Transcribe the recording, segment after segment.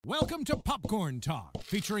Welcome to Popcorn Talk,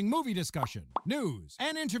 featuring movie discussion, news,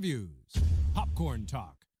 and interviews. Popcorn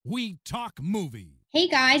Talk. We talk movies. Hey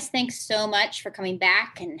guys, thanks so much for coming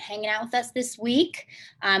back and hanging out with us this week.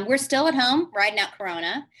 We're still at home, riding out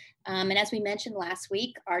Corona. And as we mentioned last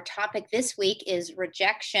week, our topic this week is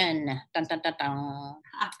rejection. Dun, dun, dun, dun.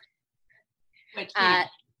 Which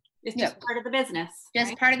is just part of the business.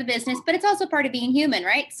 Just part of the business, but it's also part of being human,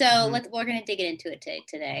 right? So we're going to dig into it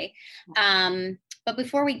today. But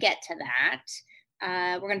before we get to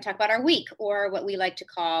that, we're going to talk about our week, or what we like to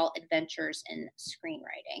call adventures in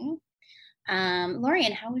screenwriting.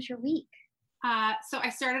 Lorian, how was your week? So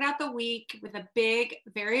I started out the week with a big,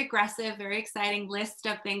 very aggressive, very exciting list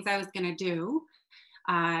of things I was going to do.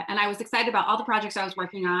 And I was excited about all the projects I was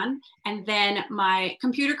working on. And then my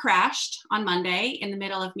computer crashed on Monday in the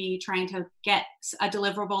middle of me trying to get a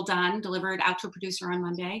deliverable delivered out to a producer on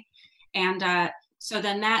Monday. And so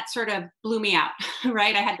then that sort of blew me out,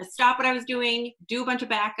 right? I had to stop what I was doing, do a bunch of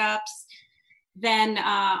backups. Then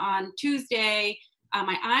on Tuesday,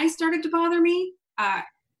 my eyes started to bother me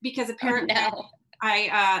because apparently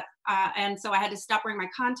and so I had to stop wearing my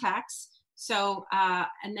contacts. So,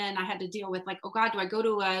 and then I had to deal with like, oh God, do I go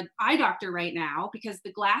to an eye doctor right now? Because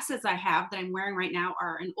the glasses I have that I'm wearing right now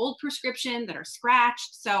are an old prescription that are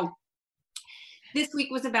scratched. So this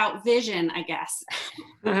week was about vision, I guess.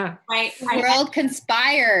 Right? The world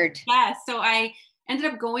conspired. Yeah. So I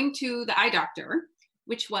ended up going to the eye doctor,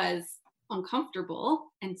 which was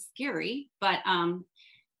uncomfortable and scary, but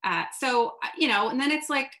so, you know, and then it's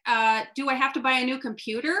like, do I have to buy a new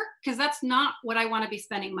computer? Because that's not what I want to be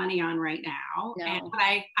spending money on right now. No. And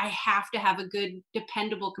I have to have a good,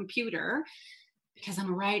 dependable computer because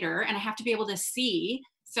I'm a writer and I have to be able to see.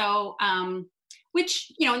 So,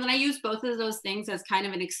 which, you know, and then I use both of those things as kind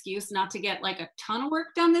of an excuse not to get like a ton of work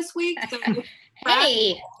done this week. So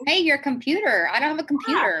hey, your computer. I don't have a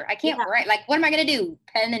computer. I can't write. Like, what am I going to do?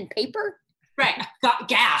 Pen and paper? Right.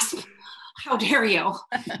 Gasp. How dare you?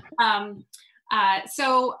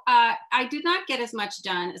 So I did not get as much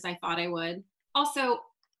done as I thought I would. Also,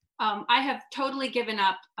 I have totally given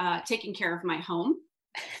up taking care of my home.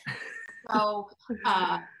 So,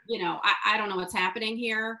 you know, I don't know what's happening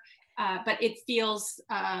here, but it feels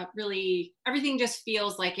really, everything just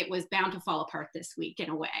feels like it was bound to fall apart this week in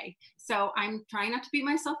a way. So I'm trying not to beat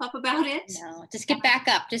myself up about it. No, just get back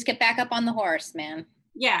up. Just get back up on the horse, man.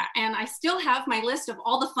 Yeah, and I still have my list of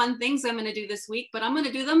all the fun things I'm going to do this week, but I'm going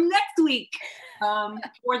to do them next week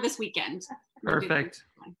or this weekend. Perfect.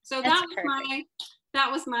 So that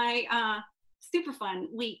was my super fun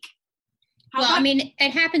week. I mean,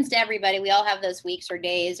 it happens to everybody. We all have those weeks or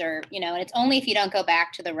days, or you know, and it's only if you don't go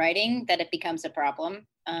back to the writing that it becomes a problem.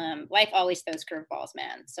 Life always throws curveballs,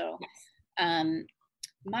 man. So, yes.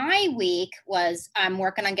 My week was I'm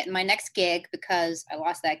working on getting my next gig because I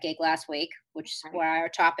lost that gig last week, which is why our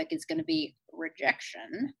topic is going to be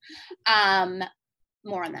rejection.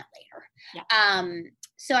 More on that later. Yeah.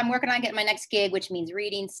 So I'm working on getting my next gig, which means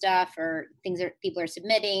reading stuff or things that people are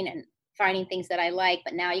submitting and finding things that I like.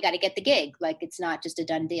 But now you got to get the gig. Like it's not just a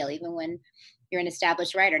done deal. Even when you're an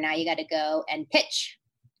established writer, now you got to go and pitch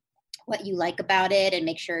what you like about it and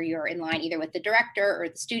make sure you're in line either with the director or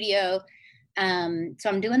the studio. So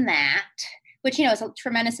I'm doing that, which, you know, is a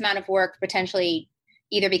tremendous amount of work, potentially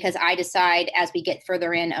either because I decide as we get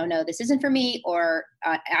further in, oh no, this isn't for me, or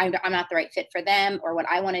I'm not the right fit for them, or what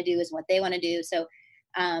I want to do is what they want to do. So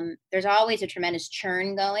there's always a tremendous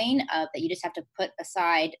churn going that you just have to put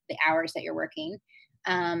aside the hours that you're working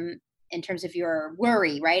in terms of your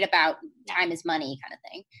worry, right, about time is money kind of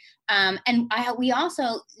thing. And we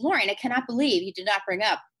also, Lauren, I cannot believe you did not bring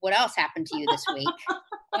up what else happened to you this week,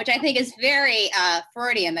 which I think is very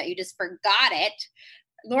Freudian that you just forgot it.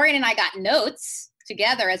 Lauren and I got notes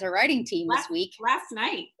together as a writing team this week. Last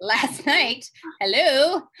night.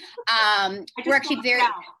 Hello. We're actually very...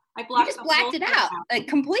 I just blacked it out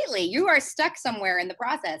completely. You are stuck somewhere in the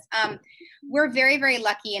process. We're very, very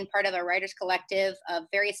lucky and part of a writers collective of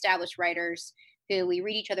very established writers who we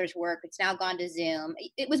read each other's work. It's now gone to Zoom.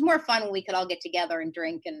 It was more fun when we could all get together and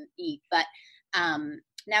drink and eat, but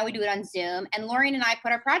now we do it on Zoom. And Lauren and I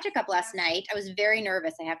put our project up last night. I was very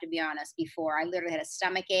nervous, I have to be honest, before. I literally had a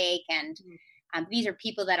stomach ache, and these are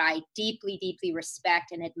people that I deeply, deeply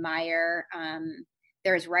respect and admire.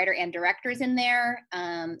 There's writer and directors in there.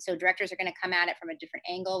 So directors are going to come at it from a different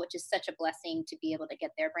angle, which is such a blessing to be able to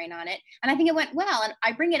get their brain on it. And I think it went well. And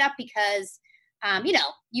I bring it up because,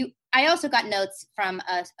 I also got notes from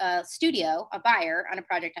a studio, a buyer on a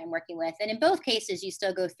project I'm working with. And in both cases, you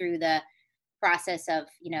still go through the process of,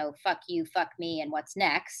 fuck you, fuck me, and what's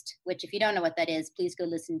next, which if you don't know what that is, please go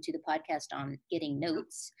listen to the podcast on getting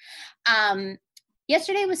notes.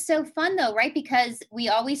 Yesterday was so fun though, right? Because we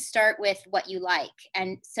always start with what you like.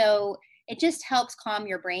 And so it just helps calm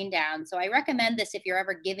your brain down. So I recommend this if you're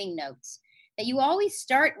ever giving notes, that you always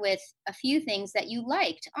start with a few things that you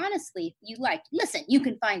liked. Honestly, you liked. Listen, you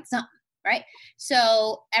can find something, right?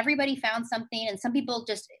 So everybody found something, and some people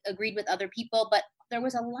just agreed with other people, but there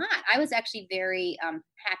was a lot. I was actually very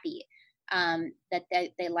happy that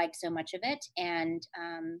they liked so much of it, and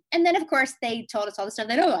then of course they told us all the stuff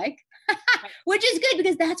they don't like, which is good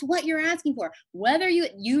because that's what you're asking for. Whether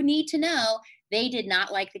you need to know they did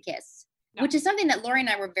not like the kiss. No. Which is something that Lori and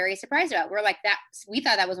I were very surprised about. We're like, that we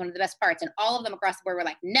thought that was one of the best parts, and all of them across the board were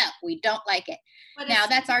like, no, we don't like it. But now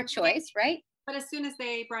that's our choice, right? But as soon as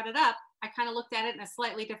they brought it up, I kind of looked at it in a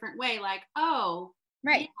slightly different way, like, oh,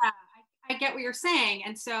 right, yeah, I get what you're saying.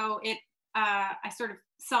 And so I sort of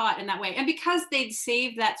saw it in that way. And because they'd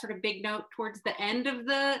saved that sort of big note towards the end of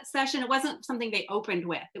the session, it wasn't something they opened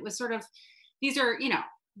with. It was sort of, these are,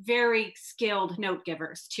 very skilled note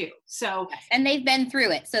givers too. So, yes, and they've been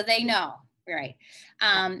through it, so they know, right?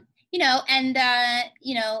 I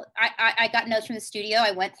got notes from the studio.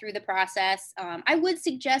 I went through the process. I would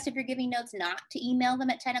suggest, if you're giving notes, not to email them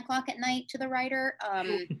at 10 o'clock at night to the writer.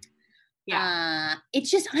 It's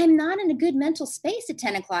just, I'm not in a good mental space at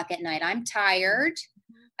 10 o'clock at night. I'm tired.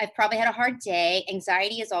 I've probably had a hard day.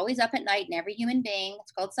 Anxiety is always up at night in every human being.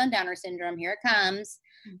 It's called sundowner syndrome. Here it comes.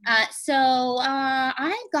 So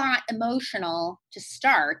I got emotional to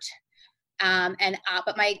start. But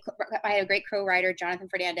I had a great co-writer, Jonathan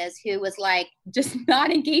Fernandez, who was like just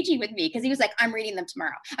not engaging with me because he was like, I'm reading them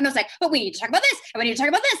tomorrow. And I was like, but we need to talk about this. And we need to talk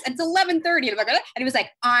about this. And it's 11:30. And he was like,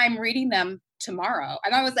 I'm reading them tomorrow.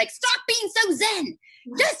 And I was like, stop being so zen.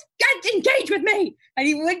 Just get engaged with me. And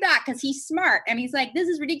he would not, because he's smart. And he's like, this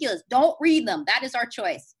is ridiculous. Don't read them. That is our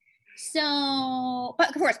choice. So, but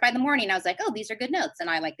of course, by the morning, I was like, oh, these are good notes. And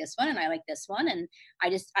I like this one, and I like this one. And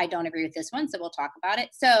I don't agree with this one. So we'll talk about it.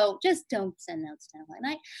 So just don't send notes down at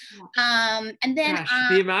night. And then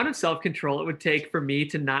the amount of self-control it would take for me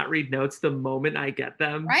to not read notes the moment I get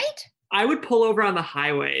them. Right? I would pull over on the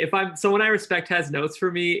highway. If someone I respect has notes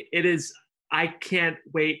for me, I can't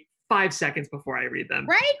wait 5 seconds before I read them.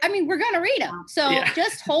 Right? I mean, we're going to read them. So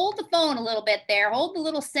just hold the phone a little bit there. Hold the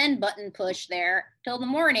little send button push there till the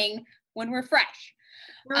morning when we're fresh.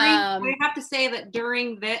 I have to say that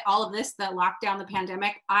during all of this, the lockdown, the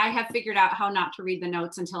pandemic, I have figured out how not to read the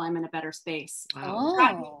notes until I'm in a better space.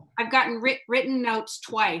 Wow. I've gotten written notes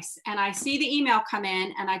twice, and I see the email come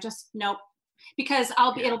in, and I just, nope. Because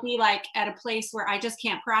it'll be like at a place where I just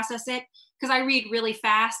can't process it, because I read really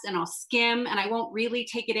fast and I'll skim and I won't really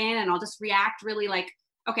take it in, and I'll just react really like,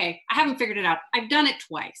 okay, I haven't figured it out. I've done it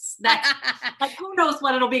twice. That's like, who knows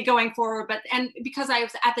what it'll be going forward. And because I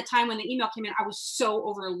was at the time when the email came in, I was so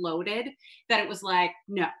overloaded that it was like,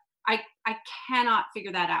 no, I cannot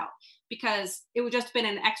figure that out, because it would just been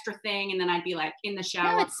an extra thing. And then I'd be like in the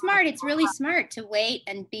shower. No, it's smart. It's really smart to wait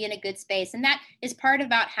and be in a good space. And that is part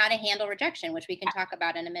about how to handle rejection, which we can talk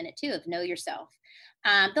about in a minute too, of know yourself.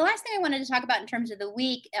 The last thing I wanted to talk about in terms of the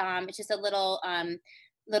week, it's just a little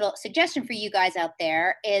suggestion for you guys out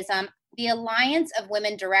there, is the Alliance of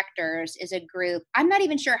Women Directors is a group. I'm not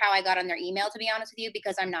even sure how I got on their email, to be honest with you,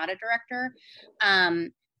 because I'm not a director.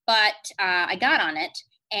 But I got on it.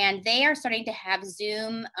 And they are starting to have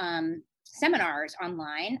Zoom seminars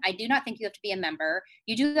online. I do not think you have to be a member.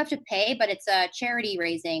 You do have to pay, but it's a charity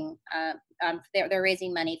raising. They're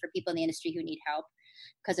raising money for people in the industry who need help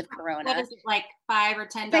because of Corona. What is it, like $5 or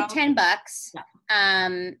 $10? It's like $10.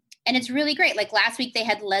 Yeah. And it's really great. Like last week, they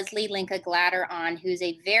had Leslie Linka Glatter on, who's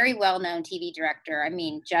a very well-known TV director. I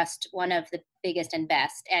mean, just one of the biggest and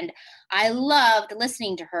best. And I loved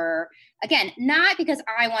listening to her. Again, not because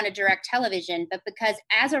I want to direct television, but because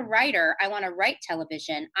as a writer, I want to write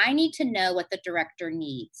television. I need to know what the director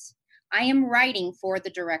needs. I am writing for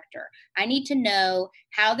the director. I need to know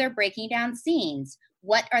how they're breaking down scenes.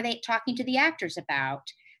 What are they talking to the actors about?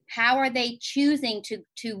 How are they choosing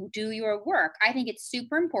to do your work? I think it's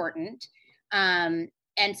super important. And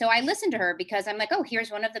so I listened to her because I'm like, oh,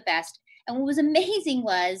 here's one of the best. And what was amazing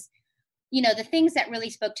was, the things that really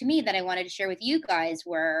spoke to me that I wanted to share with you guys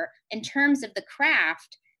were, in terms of the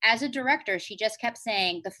craft, as a director, she just kept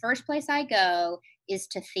saying, the first place I go is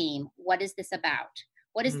to theme. What is this about?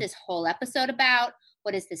 What is this whole episode about?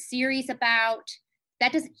 What is the series about?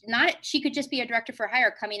 That does not, she could just be a director for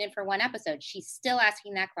hire coming in for one episode. She's still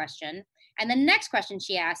asking that question. And the next question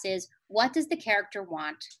she asks is, what does the character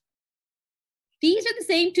want? These are the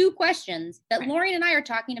same two questions that Lauren and I are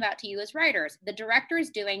talking about to you as writers. The director is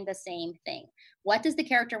doing the same thing. What does the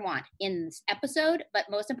character want in this episode, but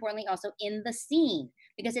most importantly, also in the scene?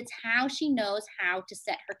 Because it's how she knows how to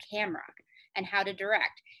set her camera. and how to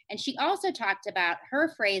direct. And she also talked about,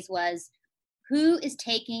 her phrase was, who is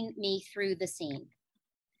taking me through the scene?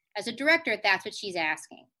 As a director, that's what she's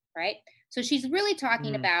asking, right? So she's really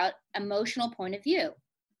talking about emotional point of view.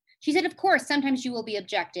 She said, of course, sometimes you will be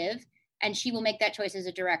objective, and she will make that choice as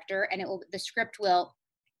a director, and the script will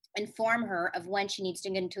inform her of when she needs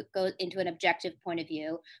to go into an objective point of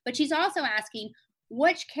view. But she's also asking,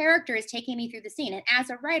 which character is taking me through the scene? And as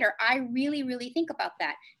a writer, I really, really think about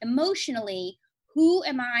that. Emotionally, who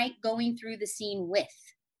am I going through the scene with,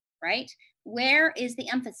 right? Where is the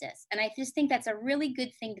emphasis? And I just think that's a really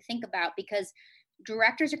good thing to think about, because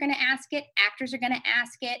directors are going to ask it, actors are going to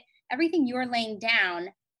ask it, everything you're laying down,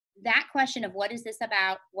 that question of what is this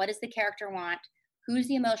about? What does the character want? Who's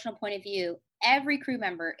the emotional point of view? Every crew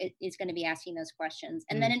member is going to be asking those questions.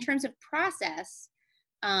 And then in terms of process,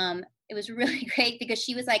 it was really great, because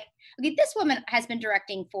she was like, okay, this woman has been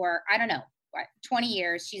directing for, I don't know, what, 20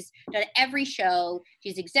 years. She's done every show.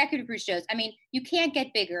 She's executive produced shows. I mean, you can't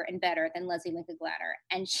get bigger and better than Leslie Lincoln Glatter.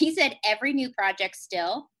 And she said every new project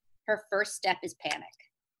still, her first step is panic.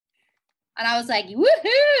 And I was like,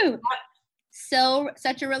 woohoo! So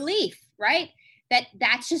such a relief, right?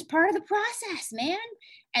 That's just part of the process, man.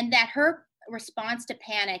 And that her response to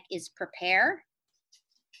panic is prepare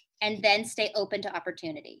and then stay open to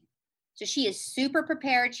opportunity. So she is super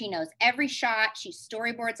prepared. She knows every shot. She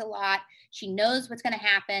storyboards a lot. She knows what's going to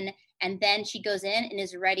happen. And then she goes in and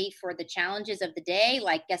is ready for the challenges of the day.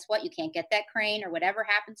 Like, guess what? You can't get that crane, or whatever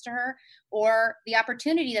happens to her, or the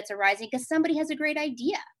opportunity that's arising because somebody has a great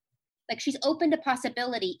idea. Like, she's open to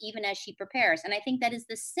possibility even as she prepares. And I think that is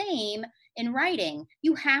the same in writing.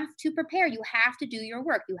 You have to prepare. You have to do your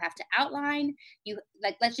work. You have to outline.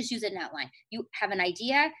 Let's just use it in outline. You have an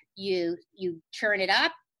idea. You churn it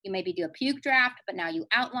up. You maybe do a puke draft, but now you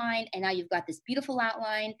outline, and now you've got this beautiful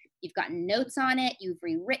outline. You've gotten notes on it. You've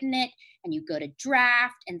rewritten it, and you go to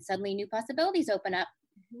draft, and suddenly new possibilities open up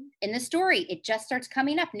in the story. It just starts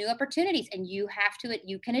coming up, new opportunities, and you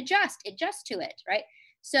can adjust to it, right?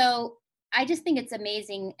 So I just think it's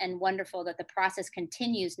amazing and wonderful that the process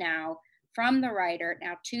continues now from the writer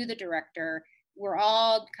now to the director. We're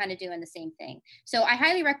all kind of doing the same thing. So I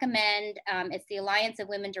highly recommend, it's the Alliance of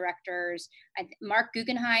Women Directors. Mark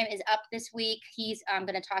Guggenheim is up this week. He's going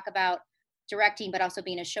to talk about directing, but also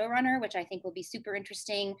being a showrunner, which I think will be super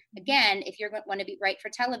interesting. Again, if you're going to want to write for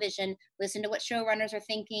television, listen to what showrunners are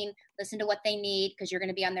thinking, listen to what they need, because you're going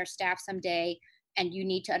to be on their staff someday, and you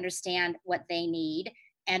need to understand what they need.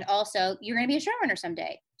 And also, you're going to be a showrunner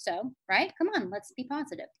someday. So, right? Come on, let's be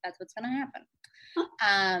positive. That's what's going to happen.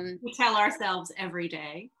 We tell ourselves every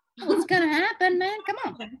day. What's going to happen, man?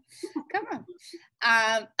 Come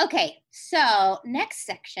on. Okay, so next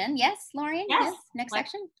section. Yes, Lauren? Yes. Next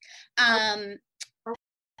section.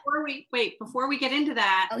 Before we get into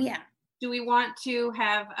that. Oh, yeah. Do we want to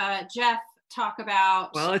have Jeff talk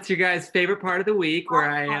about? Well, it's your guys' favorite part of the week where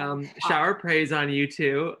I shower praise on you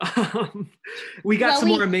two. We got some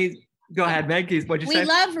more amazing. Go ahead, Meg. What'd you say? We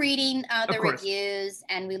love reading the reviews,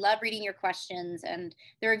 and we love reading your questions. And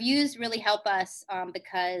the reviews really help us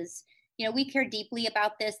because, we care deeply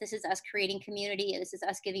about this. This is us creating community. This is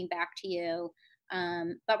us giving back to you.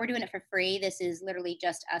 But we're doing it for free. This is literally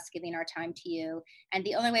just us giving our time to you. And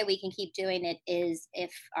the only way we can keep doing it is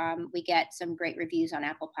if we get some great reviews on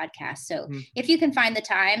Apple Podcasts. So if you can find the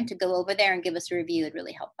time to go over there and give us a review, it'd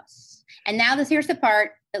really help us. And now here's the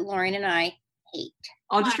part that Lauren and I hate.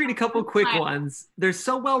 I'll just read a couple quick ones. They're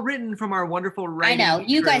so well written from our wonderful writing. I know,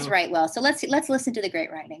 you guys write well. So let's listen to the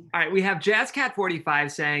great writing. All right, we have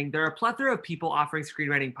JazzCat45 saying, there are a plethora of people offering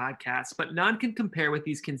screenwriting podcasts, but none can compare with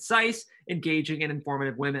these concise, engaging, and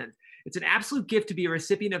informative women. It's an absolute gift to be a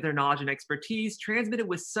recipient of their knowledge and expertise, transmitted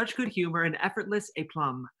with such good humor and effortless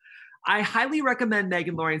aplomb. I highly recommend Meg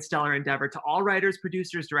and Lori's stellar endeavor to all writers,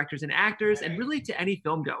 producers, directors, and actors, and really to any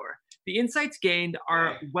film goer. The insights gained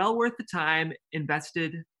are well worth the time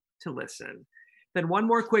invested to listen. Then one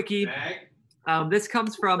more quickie. This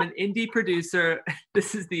comes from an indie producer.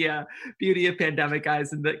 This is the beauty of pandemic,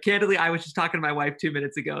 guys. And candidly, I was just talking to my wife 2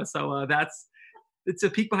 minutes ago. So it's a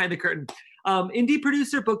peek behind the curtain. Indie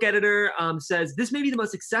producer, book editor says, this may be the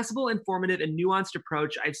most accessible, informative, and nuanced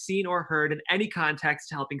approach I've seen or heard in any context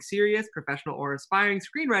to helping serious, professional, or aspiring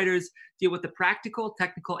screenwriters deal with the practical,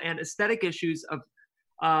 technical, and aesthetic issues of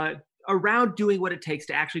around doing what it takes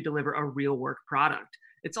to actually deliver a real work product.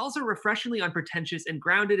 It's also refreshingly unpretentious and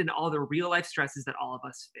grounded in all the real life stresses that all of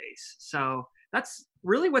us face. So that's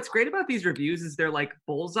really what's great about these reviews is they're like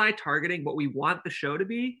bullseye targeting what we want the show to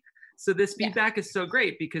be. So this feedback is so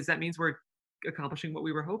great because that means we're accomplishing what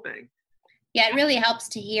we were hoping. Yeah, it really helps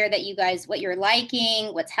to hear that you guys, what you're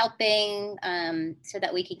liking, what's helping, so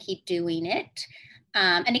that we can keep doing it.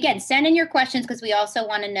 And again, send in your questions because we also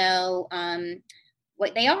want to know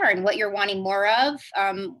what they are and what you're wanting more of,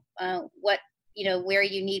 what, where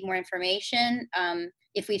you need more information.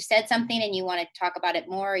 If we've said something and you want to talk about it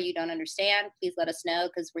more or you don't understand, please let us know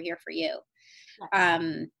because we're here for you.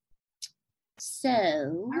 All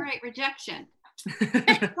right, rejection.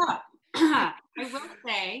 I will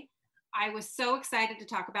say, I was so excited to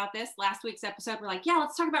talk about this. Last week's episode, we're like, yeah,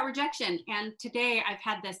 let's talk about rejection. And today I've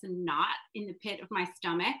had this knot in the pit of my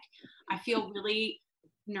stomach. I feel really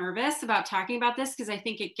nervous about talking about this because I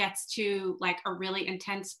think it gets to like a really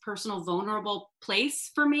intense, personal, vulnerable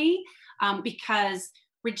place for me, because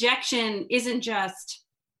rejection isn't just,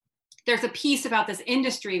 there's a piece about this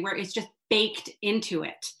industry where it's just baked into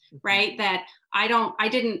it, right? That I don't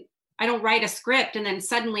write a script and then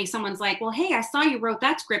suddenly someone's like, well, hey, I saw you wrote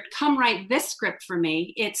that script. Come write this script for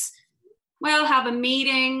me. It's, well, have a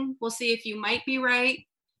meeting. We'll see if you might be right.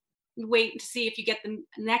 Wait to see if you get the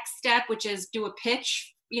next step, which is do a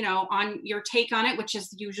pitch, on your take on it, which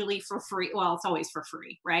is usually for free. Well, it's always for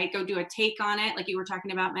free, right? Go do a take on it, like you were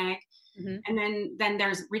talking about, Meg. Mm-hmm. And then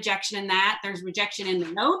there's rejection in that. There's rejection in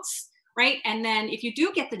the notes, right? And then if you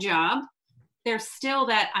do get the job, there's still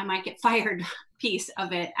that I might get fired piece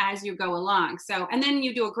of it as you go along. So, and then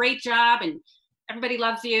you do a great job and everybody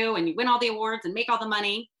loves you and you win all the awards and make all the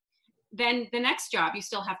money. Then the next job, you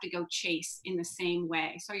still have to go chase in the same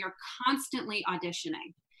way. So you're constantly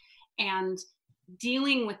auditioning and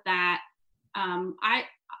dealing with that.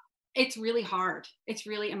 It's really hard. It's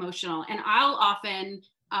really emotional. And I'll often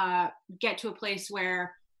get to a place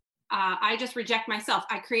where I just reject myself.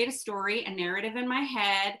 I create a story, a narrative in my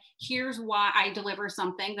head. Here's why I deliver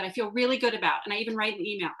something that I feel really good about. And I even write an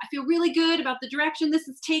email. I feel really good about the direction this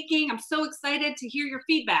is taking. I'm so excited to hear your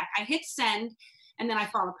feedback. I hit send and then I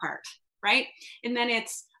fall apart, right? And then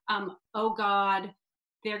it's, oh God,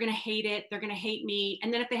 they're going to hate it. They're going to hate me.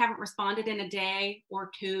 And then if they haven't responded in a day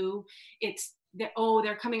or two, it's,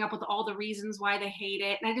 they're coming up with all the reasons why they hate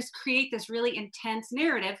it. And I just create this really intense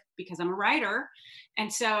narrative because I'm a writer.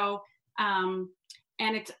 And so, and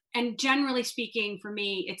generally speaking, for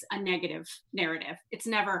me, it's a negative narrative. It's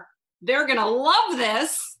never, they're going to love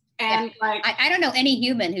this. And yeah. Like, I don't know any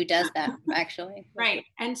human who does that actually. Right.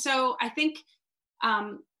 And so I think,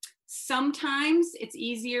 sometimes it's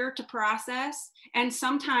easier to process. And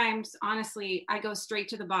sometimes, honestly, I go straight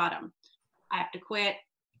to the bottom. I have to quit.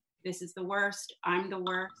 This is the worst. I'm the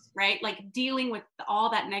worst, right? Like dealing with all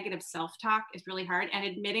that negative self-talk is really hard. And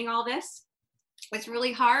admitting all this, it's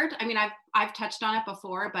really hard. I mean, I've touched on it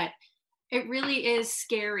before, but it really is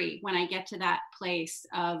scary when I get to that place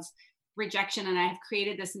of rejection and I've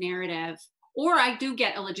created this narrative, or I do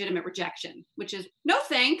get a legitimate rejection, which is no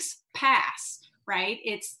thanks, pass, right?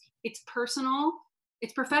 It's personal,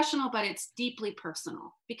 it's professional, but it's deeply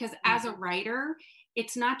personal because as a writer,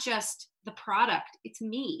 it's not just the product, it's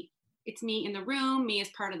me. It's me in the room, me as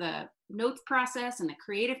part of the notes process and the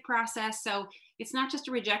creative process. So it's not just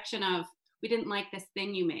a rejection of, we didn't like this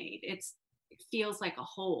thing you made. It feels like a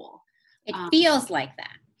whole. It feels like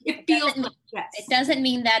that. It feels like, yes. It doesn't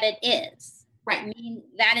mean that it is. Right. I mean,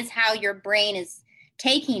 that is how your brain is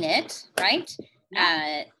taking it, right?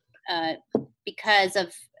 Yeah. Because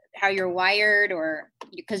of how you're wired or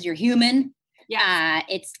because you're human. Yeah.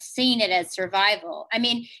 It's seeing it as survival. I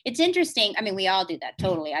mean, it's interesting. I mean, we all do that.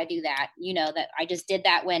 Totally. I do that. That I just did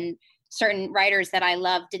that when certain writers that I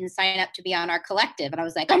love didn't sign up to be on our collective. And I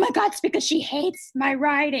was like, oh my God, it's because she hates my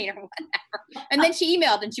writing or whatever. And then she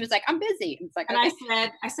emailed and she was like, I'm busy. And it's like, and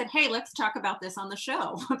okay. I said, hey, let's talk about this on the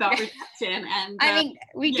show about rejection. And I mean,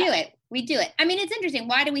 we do it. We do it. I mean, it's interesting.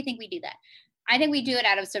 Why do we think we do that? I think we do it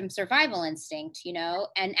out of some survival instinct,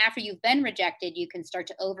 and after you've been rejected, you can start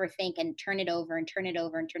to overthink and turn it over and turn it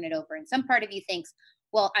over and turn it over. And some part of you thinks,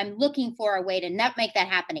 well, I'm looking for a way to not make that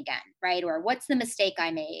happen again, right? Or what's the mistake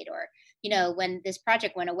I made? Or, when this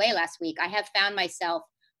project went away last week, I have found myself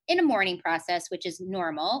in a mourning process, which is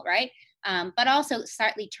normal, right? But also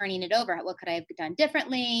slightly turning it over. What could I have done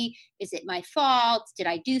differently? Is it my fault? Did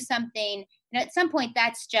I do something? And at some point,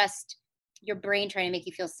 that's just your brain trying to make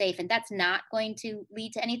you feel safe. And that's not going to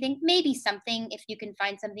lead to anything. Maybe something if you can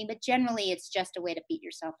find something, but generally it's just a way to beat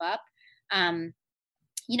yourself up.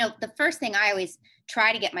 The first thing I always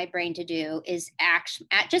try to get my brain to do is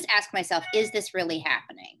just ask myself, is this really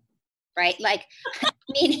happening? Right? Like, I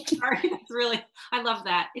mean, sorry, that's really, I love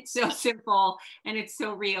that. It's so simple and it's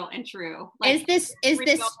so real and true. Like, is this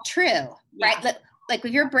true? Yeah. Right? Like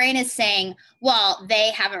if your brain is saying, well,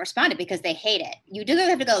 they haven't responded because they hate it. You do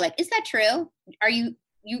have to go like, is that true? Are you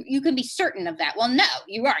you can be certain of that. Well, no,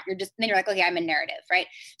 you aren't. Then you're like, okay, I'm a narrative, right?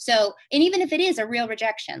 So, and even if it is a real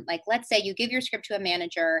rejection, like let's say you give your script to a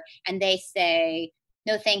manager and they say,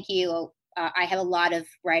 no, thank you. I have a lot of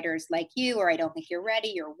writers like you, or I don't think you're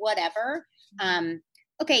ready, or whatever.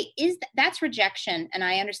 Okay, that's rejection, and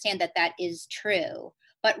I understand that is true.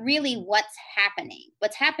 But really, what's happening?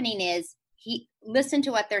 What's happening is listen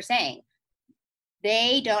to what they're saying.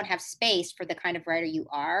 They don't have space for the kind of writer you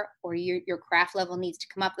are, or your craft level needs to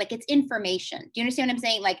come up. Like, it's information. Do you understand what I'm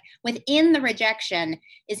saying? Like, within the rejection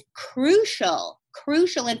is crucial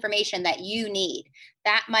information that you need.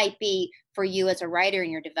 That might be for you as a writer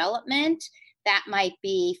in your development. That might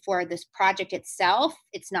be for this project itself.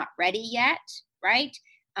 It's not ready yet, right?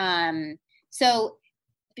 So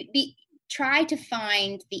try to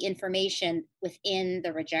find the information within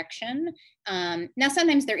the rejection. Now,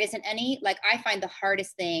 sometimes there isn't any. Like, I find the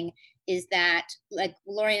hardest thing is that, like,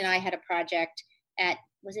 Lori and I had a project at,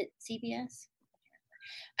 was it CBS?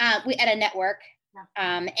 We at a network,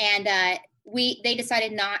 and they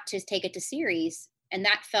decided not to take it to series, and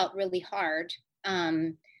that felt really hard.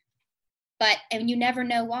 And you never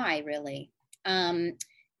know why, really.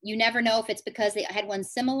 You never know if it's because they had one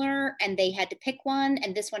similar and they had to pick one,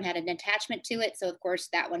 and this one had an attachment to it. So of course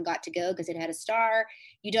that one got to go because it had a star.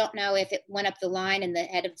 You don't know if it went up the line and the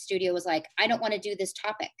head of the studio was like, I don't want to do this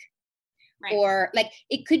topic. Right. Or like,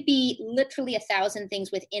 it could be literally 1,000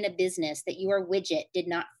 things within a business that your widget did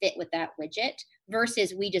not fit with that widget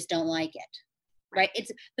versus we just don't like it. Right.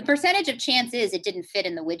 It's the percentage of chance is it didn't fit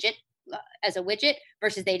in the widget as a widget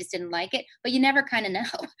versus they just didn't like it, but you never kind of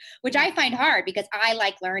know, which I find hard because I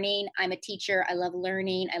like learning. I'm a teacher. I love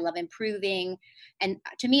learning. I love improving. And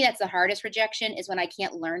to me, that's the hardest rejection, is when I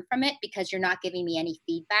can't learn from it because you're not giving me any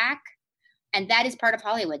feedback. And that is part of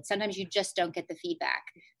Hollywood. Sometimes you just don't get the feedback.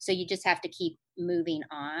 So you just have to keep moving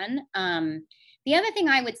on. The other thing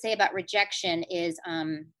I would say about rejection is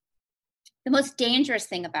the most dangerous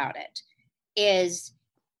thing about it is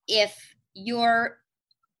if you're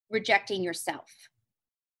rejecting yourself.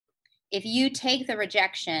 If you take the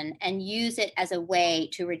rejection and use it as a way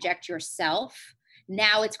to reject yourself,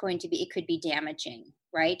 now it could be damaging,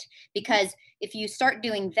 right? Because if you start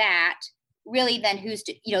doing that, really then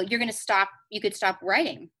you're going to stop, you could stop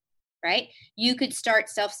writing, right? You could start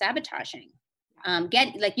self-sabotaging.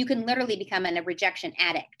 You can literally become a rejection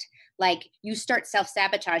addict. Like, you start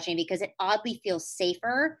self-sabotaging because it oddly feels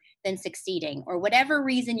safer than succeeding, or whatever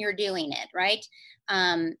reason you're doing it, right?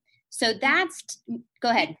 So go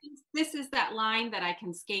ahead. This is that line that I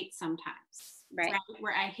can skate sometimes, right?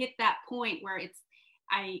 Where I hit that point where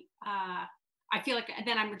I feel like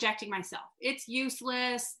then I'm rejecting myself. It's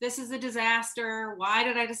useless. This is a disaster. Why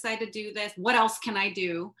did I decide to do this? What else can I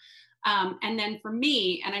do? And then for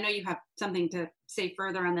me, and I know you have something to say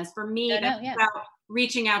further on this, for me, that's about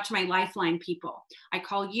reaching out to my lifeline people. I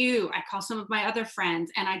call you, I call some of my other friends,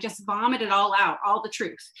 and I just vomit it all out, all the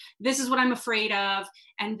truth. This is what I'm afraid of.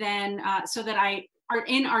 And then so that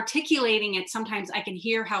in articulating it, sometimes I can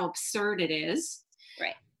hear how absurd it is.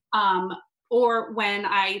 Right. Or when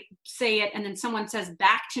I say it and then someone says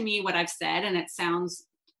back to me what I've said and it sounds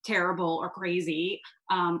terrible or crazy,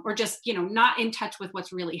 or just, not in touch with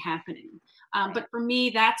what's really happening. Right. But for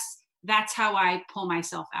me, that's how I pull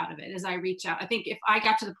myself out of it, as I reach out. I think if I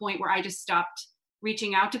got to the point where I just stopped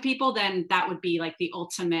reaching out to people, then that would be like the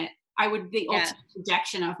ultimate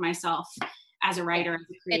rejection of myself as a writer, as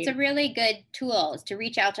a creator. It's a really good tool, is to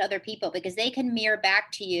reach out to other people, because they can mirror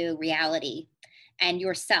back to you reality and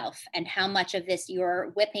yourself, and how much of this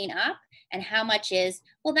you're whipping up and how much is,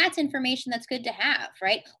 well, that's information that's good to have,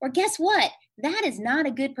 right? Or guess what? That is not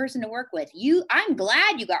a good person to work with. I'm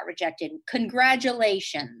glad you got rejected.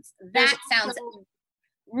 Congratulations. That sounds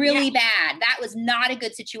really bad. That was not a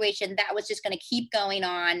good situation. That was just going to keep going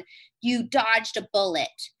on. You dodged a bullet.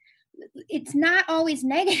 It's not always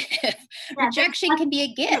negative. Rejection can be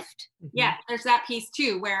a gift. Yeah, there's that piece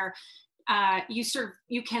too, where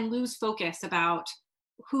you can lose focus about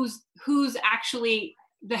who's actually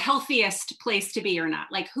the healthiest place to be or not.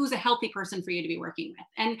 Like, who's a healthy person for you to be working with.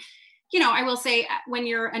 And, I will say, when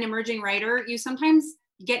you're an emerging writer, you sometimes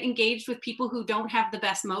get engaged with people who don't have the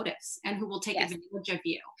best motives and who will take advantage of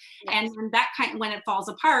you. Yes. And when it falls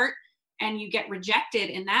apart and you get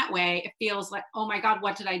rejected in that way, it feels like, oh my God,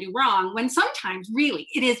 what did I do wrong? When sometimes really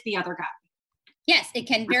it is the other guy. Yes, it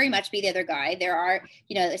can very much be the other guy. There are,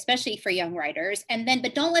 especially for young writers.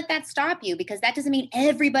 But don't let that stop you, because that doesn't mean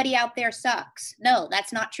everybody out there sucks. No,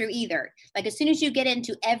 that's not true either. Like, as soon as you get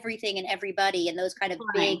into everything and everybody and those kind of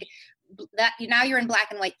big, now you're in black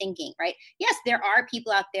and white thinking, right? Yes, there are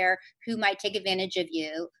people out there who might take advantage of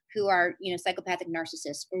you, who are, psychopathic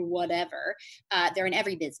narcissists or whatever. They're in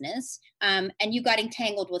every business. And you got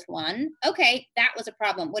entangled with one. Okay, that was a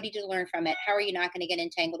problem. What did you learn from it? How are you not going to get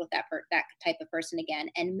entangled with that type of person again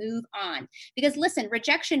and move on? Because listen,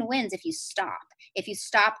 rejection wins if you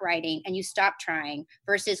stop writing and you stop trying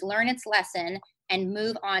versus learn its lesson and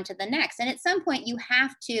move on to the next. And at some point you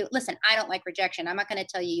have to listen. I don't like rejection. I'm not going to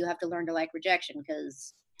tell you have to learn to like rejection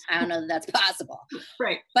because I don't know that that's possible.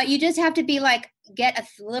 Right. But you just have to be like, get a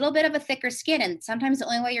little bit of a thicker skin. And sometimes the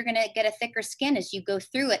only way you're going to get a thicker skin is you go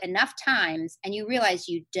through it enough times and you realize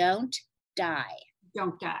you don't die.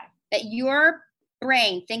 Don't die. That your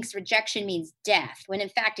brain thinks rejection means death, when in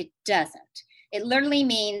fact it doesn't. It literally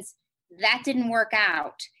means that didn't work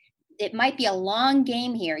out. It might be a long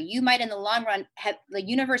game here. You might in the long run have the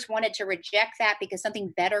universe wanted to reject that because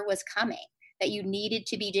something better was coming that you needed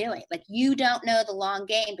to be doing. Like you don't know the long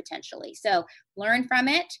game potentially. So learn from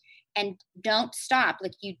it and don't stop.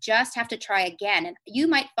 Like you just have to try again. And you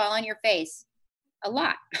might fall on your face a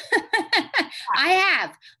lot. I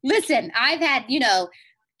have. Listen, I've had,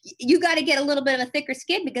 you got to get a little bit of a thicker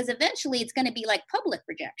skin because eventually it's going to be like public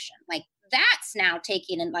rejection. Like that's now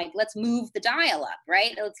taking and like, let's move the dial up,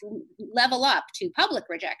 right? Let's level up to public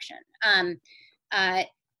rejection.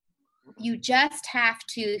 You just have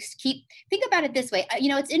to think about it this way.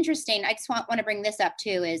 It's interesting. I just want to bring this up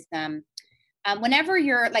too is whenever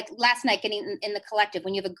you're like last night getting in the collective,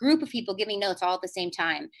 when you have a group of people giving notes all at the same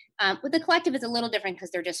time, with the collective is a little different because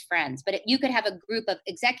they're just friends, but you could have a group of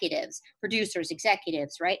executives, producers,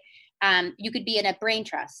 executives, right? You could be in a brain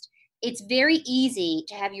trust. It's very easy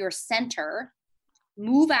to have your center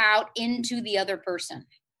move out into the other person.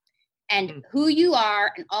 And who you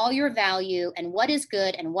are and all your value and what is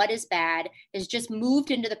good and what is bad is just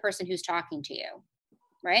moved into the person who's talking to you,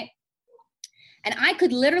 right? And I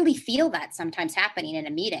could literally feel that sometimes happening in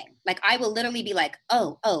a meeting. Like I will literally be like,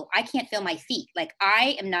 oh, I can't feel my feet. Like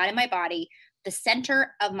I am not in my body. The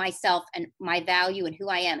center of myself and my value and who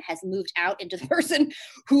I am has moved out into the person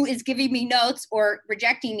who is giving me notes or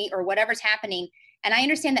rejecting me or whatever's happening. And I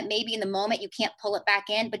understand that maybe in the moment you can't pull it back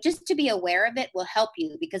in, but just to be aware of it will help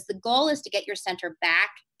you because the goal is to get your center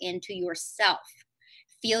back into yourself.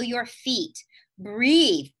 Feel your feet.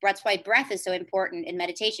 Breathe. That's why breath is so important in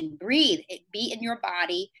meditation. Breathe. Be in your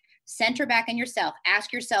body. Center back in yourself.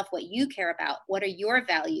 Ask yourself what you care about. What are your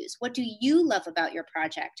values? What do you love about your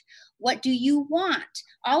project? What do you want?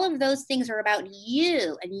 All of those things are about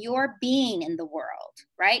you and your being in the world,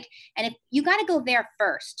 right? And if you got to go there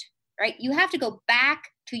first, right? You have to go back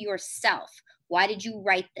to yourself. Why did you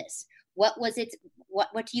write this? What was it?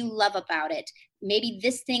 What do you love about it? Maybe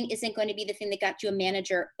this thing isn't going to be the thing that got you a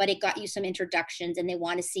manager, but it got you some introductions and they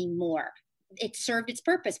want to see more. It served its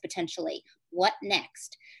purpose potentially. What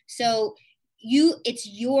next? So it's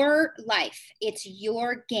your life. It's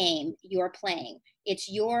your game you're playing. It's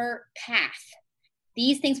your path.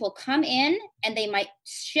 These things will come in and they might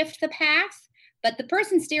shift the path, but the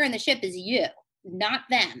person steering the ship is you, not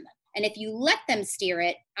them. And if you let them steer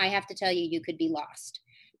it, I have to tell you, you could be lost.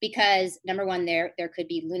 Because number one, there could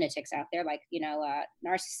be lunatics out there, like,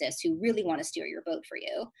 narcissists who really want to steer your boat for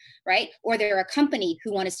you, right? Or they're a company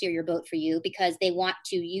who want to steer your boat for you because they want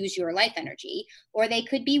to use your life energy. Or they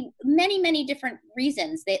could be many, many different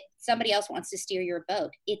reasons that somebody else wants to steer your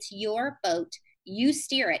boat. It's your boat. You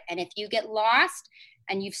steer it. And if you get lost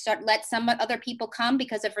and you let some other people come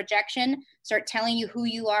because of rejection, start telling you who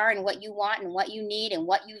you are and what you want and what you need and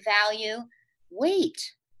what you value,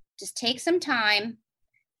 wait, just take some time.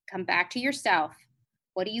 Come back to yourself.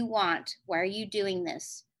 What do you want? Why are you doing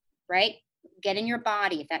this? Right? Get in your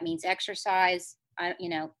body. If that means exercise, I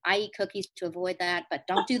eat cookies to avoid that, but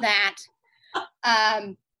don't do that.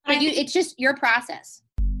 It's just your process.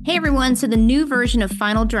 Hey everyone, so the new version of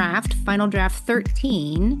Final Draft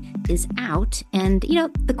 13 is out. And,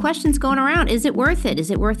 the question's going around, is it worth it? Is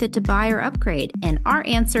it worth it to buy or upgrade? And our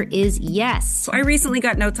answer is yes. So I recently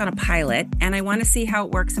got notes on a pilot and I want to see how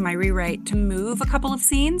it works in my rewrite to move a couple of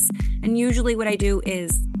scenes. And usually what I do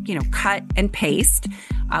is, cut and paste,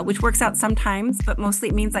 which works out sometimes, but mostly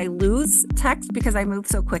it means I lose text because I move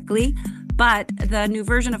so quickly. But the new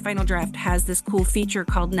version of Final Draft has this cool feature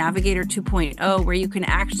called Navigator 2.0, where you can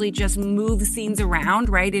actually just move scenes around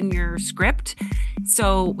right in your script.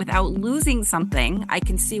 So without losing something, I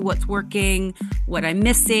can see what's working, what I'm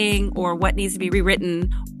missing, or what needs to be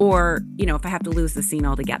rewritten, or, if I have to lose the scene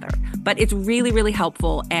altogether. But it's really, really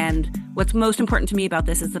helpful. And What's most important to me about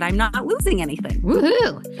this is that I'm not losing anything.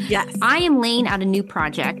 Woohoo! Yes. I am laying out a new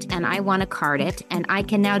project and I want to card it, and I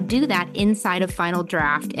can now do that inside of Final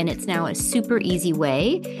Draft, and it's now a super easy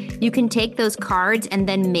way. You can take those cards and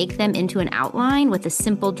then make them into an outline with a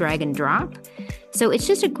simple drag and drop. So it's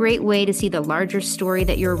just a great way to see the larger story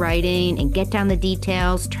that you're writing and get down the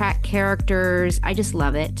details, track characters. I just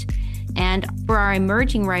love it. And for our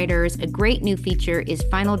emerging writers, a great new feature is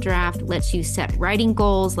Final Draft lets you set writing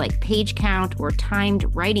goals like page count or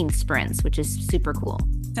timed writing sprints, which is super cool.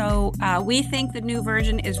 So we think the new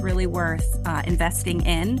version is really worth investing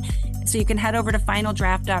in. So you can head over to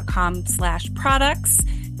finaldraft.com/products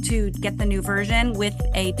to get the new version with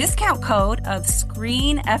a discount code of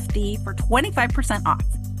SCREENFD for 25% off.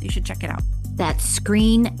 You should check it out. That's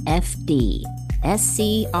SCREENFD,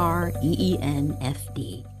 SCREENFD.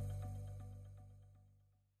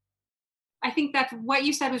 I think that's what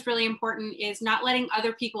you said was really important, is not letting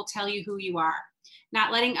other people tell you who you are,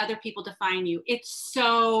 not letting other people define you. It's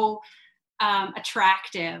so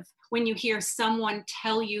attractive when you hear someone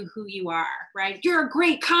tell you who you are, right? You're a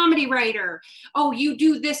great comedy writer. Oh, you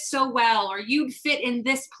do this so well, or you fit in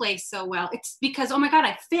this place so well. It's because, oh my God,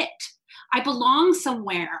 I fit. I belong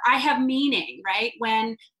somewhere. I have meaning, right?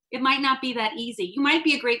 When it might not be that easy. You might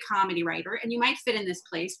be a great comedy writer and you might fit in this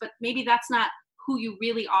place, but maybe that's not who you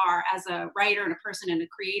really are as a writer and a person and a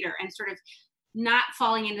creator, and sort of not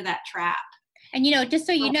falling into that trap. And, just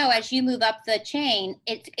so you know, as you move up the chain,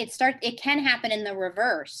 it can happen in the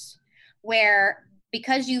reverse, where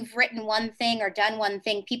because you've written one thing or done one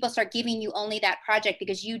thing, people start giving you only that project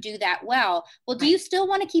because you do that well. Well, do you still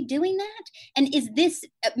want to keep doing that? And is this,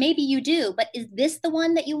 maybe you do, but is this the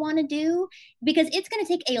one that you want to do? Because it's going to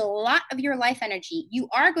take a lot of your life energy. You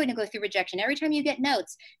are going to go through rejection. Every time you get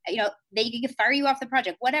notes, they can fire you off the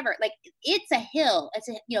project, whatever. Like, it's a hill.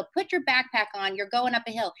 Put your backpack on, you're going up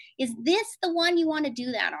a hill. Is this the one you want to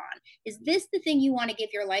do that on? Is this the thing you want to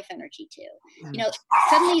give your life energy to?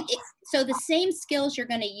 Suddenly, so the same skills you're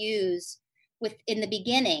going to use in the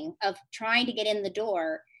beginning of trying to get in the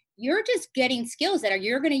door, you're just getting skills that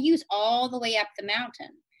you're going to use all the way up the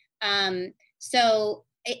mountain. So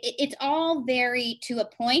it's all very to a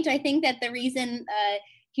point. I think that the reason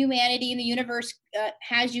humanity and the universe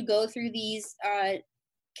has you go through these,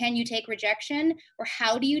 can you take rejection, or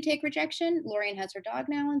how do you take rejection? Lorian has her dog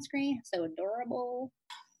now on screen. So adorable.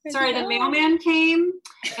 Sorry, the mailman came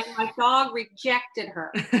and my dog rejected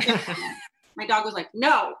her. My dog was like,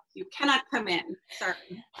 no, you cannot come in. Sorry.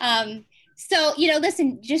 So,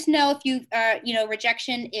 listen, just know if you,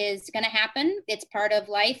 rejection is going to happen. It's part of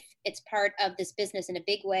life. It's part of this business in a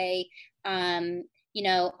big way. I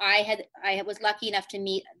was lucky enough to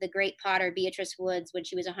meet the great potter, Beatrice Woods, when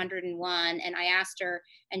she was 101. And I asked her,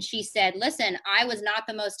 and she said, listen, I was not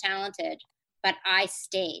the most talented, but I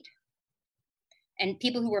stayed. And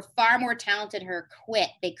people who were far more talented than her quit.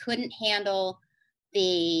 They couldn't handle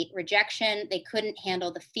the rejection. They couldn't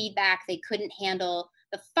handle the feedback. They couldn't handle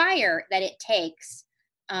the fire that it takes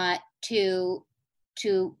to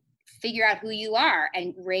figure out who you are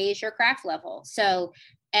and raise your craft level. So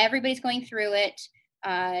everybody's going through it.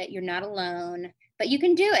 You're not alone, but you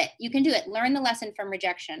can do it. You can do it. Learn the lesson from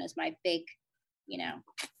rejection is my big,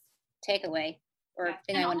 takeaway or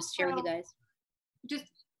thing I want to share with you guys. Just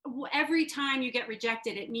every time you get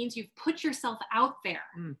rejected, it means you've put yourself out there.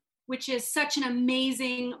 Which is such an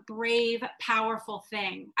amazing, brave, powerful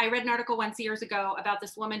thing. I read an article once years ago about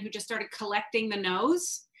this woman who just started collecting the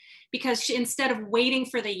no's because instead of waiting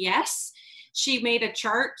for the yes, she made a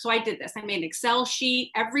chart. So I did this. I made an Excel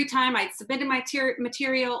sheet every time I submitted my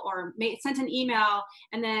material or sent an email,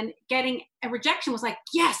 and then getting a rejection was like,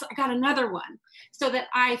 yes, I got another one. So that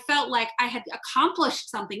I felt like I had accomplished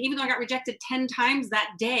something. Even though I got rejected 10 times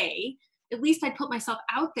that day, at least I put myself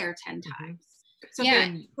out there 10 times. So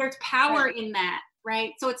there's power in that,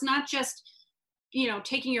 right? So it's not just,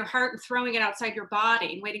 taking your heart and throwing it outside your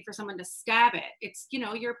body and waiting for someone to stab it. It's,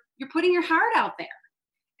 you're putting your heart out there,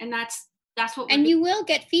 and that's what. And you will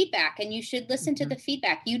get feedback, and you should listen to the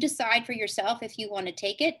feedback. You decide for yourself if you want to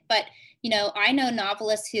take it. But I know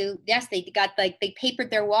novelists who, yes, they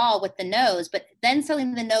papered their wall with the no's, but then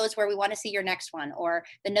suddenly the no's where we want to see your next one, or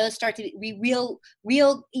the no's start to be real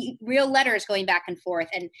letters going back and forth,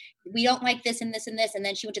 and we don't like this and this and this. And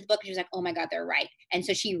then she went to the book and she was like, oh my God, they're right. And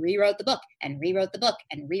so she rewrote the book and rewrote the book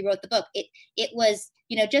and rewrote the book. It was,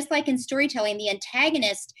 just like in storytelling, the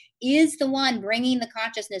antagonist is the one bringing the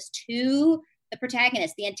consciousness to the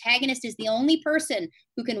protagonist. The antagonist is the only person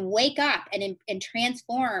who can wake up and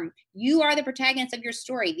transform. You are the protagonist of your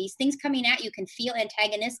story. These things coming at you can feel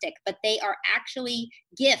antagonistic, but they are actually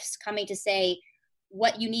gifts coming to say,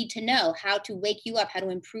 what you need to know, how to wake you up, how to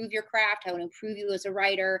improve your craft, how to improve you as a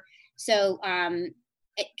writer. So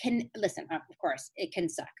it can, listen, of course, it can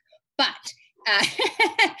suck. But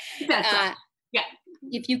yeah.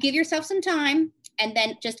 If you give yourself some time and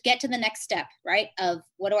then just get to the next step, right? Of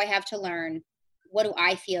what do I have to learn? What do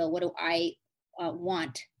I feel? What do I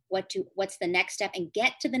want? What's the next step? And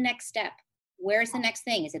get to the next step. Where's the next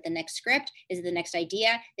thing? Is it the next script? Is it the next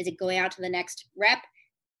idea? Is it going out to the next rep?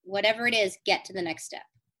 Whatever it is, get to the next step.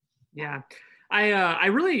 Yeah. I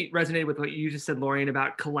really resonated with what you just said, Lorian,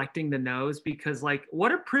 about collecting the no's, because like,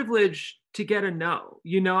 what a privilege to get a no.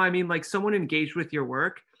 You know, I mean, like someone engaged with your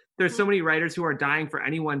work. There's so many writers who are dying for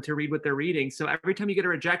anyone to read what they're reading. So every time you get a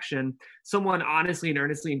rejection, someone honestly and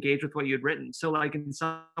earnestly engaged with what you had written. So like in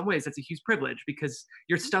some ways, that's a huge privilege because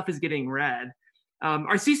your stuff is getting read.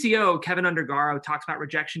 Our CCO, Kevin Undergaro, talks about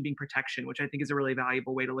rejection being protection, which I think is a really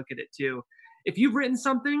valuable way to look at it too. If you've written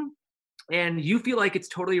something and you feel like it's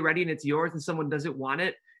totally ready and it's yours and someone doesn't want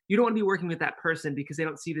it, you don't want to be working with that person because they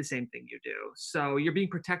don't see the same thing you do. So you're being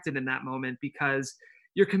protected in that moment because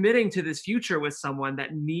you're committing to this future with someone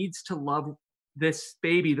that needs to love this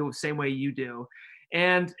baby the same way you do.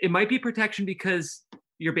 And it might be protection because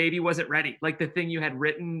your baby wasn't ready. Like the thing you had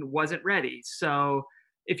written wasn't ready. So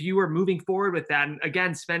if you were moving forward with that, and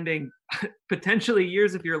again, spending potentially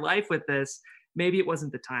years of your life with this, maybe it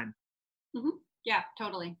wasn't the time. Mm-hmm. Yeah,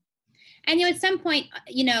 totally. And, you know, at some point,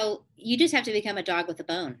 you know, you just have to become a dog with a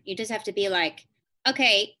bone. You just have to be like,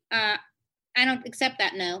 okay, I don't accept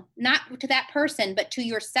that no, not to that person, but to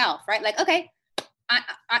yourself, right? Like, okay,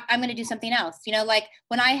 I'm going to do something else. You know, like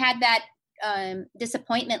when I had that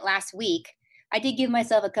disappointment last week, I did give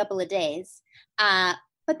myself a couple of days.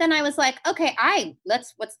 But then I was like, okay,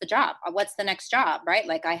 what's the job? What's the next job, right?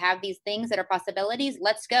 Like I have these things that are possibilities.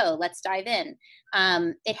 Let's go. Let's dive in.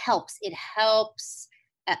 It helps. It helps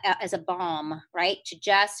as a balm, right? To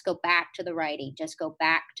just go back to the writing, just go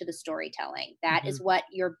back to the storytelling. That is what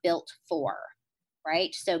you're built for,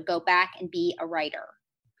 right? So go back and be a writer.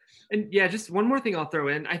 And yeah, just one more thing I'll throw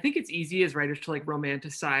in. I think it's easy as writers to like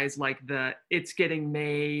romanticize like it's getting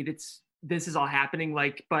made, this is all happening,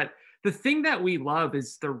 like, but the thing that we love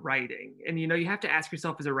is the writing. And, you know, you have to ask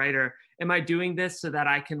yourself as a writer, am I doing this so that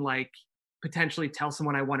I can like potentially tell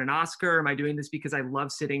someone I won an Oscar? Am I doing this because I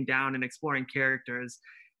love sitting down and exploring characters?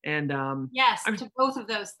 And yes, to both of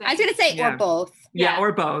those things. I was going to say, or both. Yeah,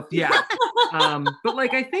 or both. Yeah. But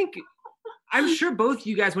like, I think, I'm sure both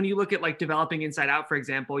you guys, when you look at like developing Inside Out, for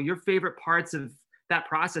example, your favorite parts of that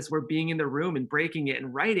process were being in the room and breaking it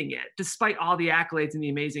and writing it. Despite all the accolades and the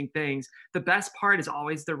amazing things, the best part is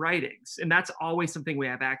always the writings. And that's always something we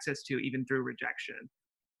have access to, even through rejection.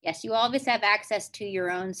 Yes, you always have access to your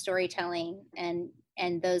own storytelling and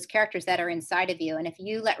those characters that are inside of you. And if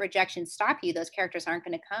you let rejection stop you, those characters aren't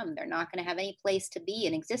going to come. They're not going to have any place to be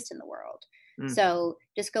and exist in the world. So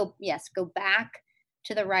just go back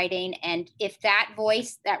to the writing. And if that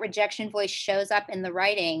voice, that rejection voice shows up in the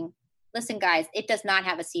writing, listen, guys, it does not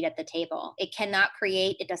have a seat at the table. It cannot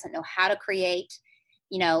create. It doesn't know how to create.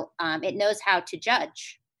 You know, it knows how to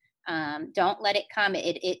judge. Don't let it come.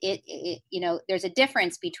 You know, there's a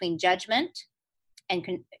difference between judgment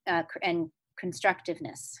and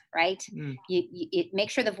constructiveness, right? You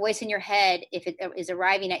make sure the voice in your head, if it is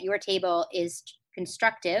arriving at your table, is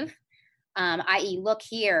constructive, i.e., look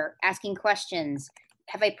here, asking questions.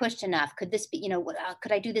 Have I pushed enough? Could this be, you know,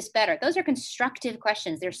 could I do this better? Those are constructive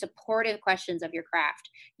questions. They're supportive questions of your craft.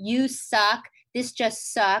 You suck. This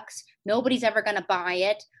just sucks. Nobody's ever going to buy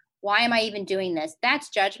it. Why am I even doing this? That's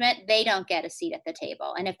judgment. They don't get a seat at the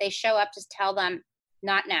table. And if they show up, just tell them,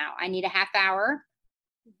 not now. I need a half hour.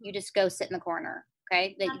 You just go sit in the corner.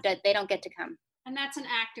 Okay. They don't get to come. And that's an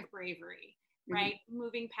act of bravery, right?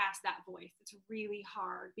 Moving past that voice. It's really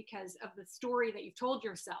hard because of the story that you've told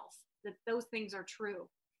yourself that those things are true.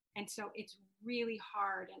 And so it's really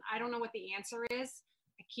hard. And I don't know what the answer is.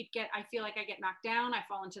 I feel like I get knocked down, I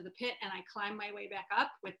fall into the pit, and I climb my way back up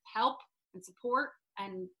with help and support.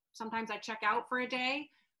 And sometimes I check out for a day,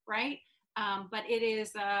 right? But it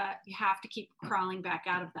is, you have to keep crawling back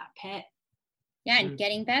out of that pit. Yeah, and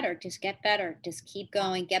getting better. Just get better. Just keep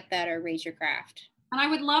going, get better, raise your craft. And I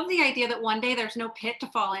would love the idea that one day there's no pit to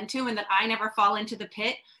fall into and that I never fall into the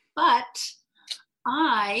pit. But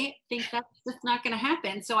I think that's just not going to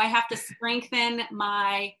happen. So I have to strengthen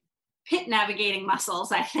my pit navigating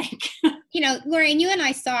muscles, I think. You know, Lorian, you and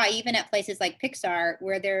I saw even at places like Pixar,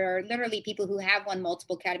 where there are literally people who have won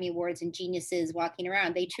multiple Academy Awards and geniuses walking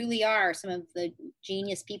around. They truly are some of the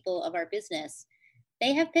genius people of our business.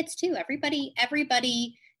 They have pits too.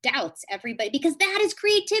 Everybody doubts everybody, because that is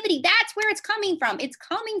creativity. That's where it's coming from. It's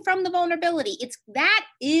coming from the vulnerability. That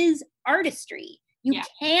is artistry. You Yeah.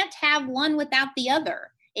 can't have one without the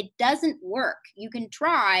other. It doesn't work. You can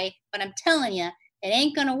try, but I'm telling you, it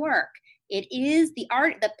ain't going to work. It is the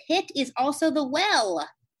art. The pit is also the well.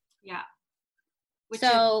 Yeah. Which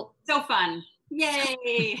So is so fun.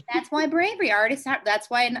 Yay. that's why bravery artists have, that's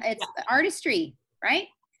why it's artistry, right?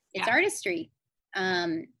 It's Yeah. artistry.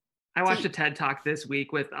 I watched a TED Talk this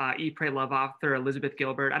week with Eat, Pray, Love author Elizabeth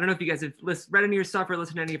Gilbert. I don't know if you guys have read any of her stuff or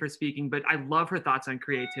listened to any of her speaking, but I love her thoughts on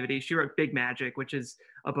creativity. She wrote Big Magic, which is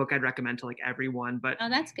a book I'd recommend to like everyone. But Oh,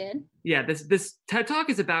 that's good. yeah, this TED Talk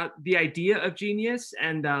is about the idea of genius.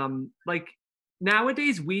 And like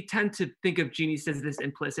nowadays, we tend to think of genius as this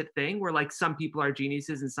implicit thing where like some people are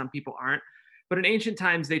geniuses and some people aren't. But in ancient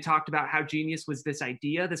times, they talked about how genius was this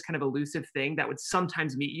idea, this kind of elusive thing that would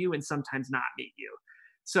sometimes meet you and sometimes not meet you.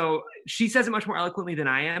 So she says it much more eloquently than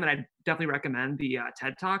I am, and I definitely recommend the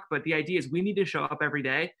TED Talk. But the idea is we need to show up every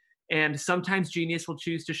day, and sometimes genius will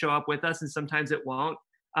choose to show up with us, and sometimes it won't.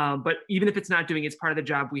 But even if it's not doing its part of the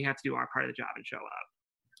job, we have to do our part of the job and show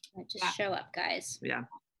up. Just show up, guys. Yeah.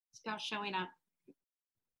 Still showing up.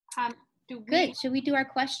 Good. Should we do our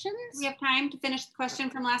questions? Do we have time to finish the question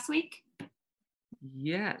from last week?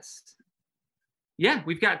 Yes. Yeah,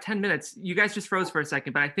 we've got 10 minutes. You guys just froze for a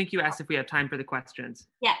second, but I think you asked if we have time for the questions.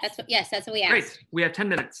 Yes. That's what we asked. Great. We have 10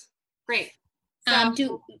 minutes. Great. So,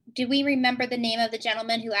 do we remember the name of the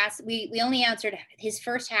gentleman who asked? We only answered his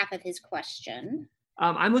first half of his question.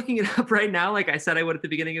 I'm looking it up right now, like I said I would at the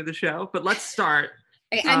beginning of the show, but let's start.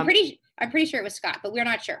 Okay, I'm pretty sure it was Scott, but we're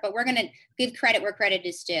not sure. But we're gonna give credit where credit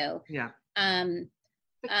is due. Yeah.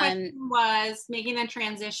 The question was making the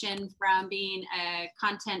transition from being a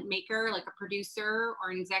content maker, like a producer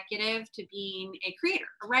or an executive, to being a creator,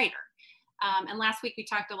 a writer. And last week we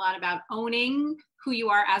talked a lot about owning who you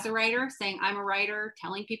are as a writer, saying I'm a writer,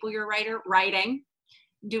 telling people you're a writer, writing,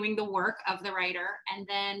 doing the work of the writer. And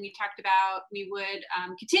then we talked about we would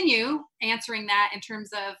continue answering that in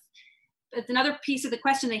terms of, another piece of the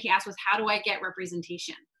question that he asked was, how do I get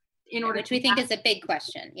representation? In order, which we think is a big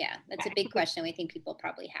question. Yeah, that's a big question we think people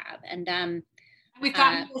probably have. And we've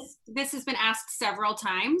gotten this has been asked several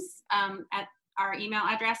times at our email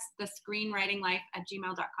address,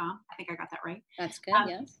 thescreenwritinglife@gmail.com. I think I got that right. That's good.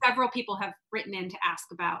 Yes. Several people have written in to ask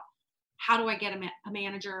about how do I get a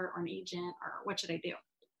manager or an agent, or what should I do?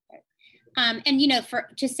 And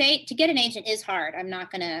to get an agent is hard. I'm not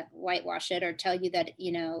going to whitewash it or tell you that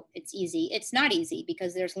it's easy. It's not easy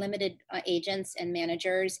because there's limited agents and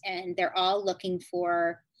managers, and they're all looking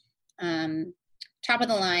for top of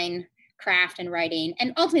the line craft and writing.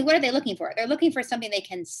 And ultimately, what are they looking for? They're looking for something they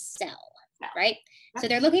can sell, right? So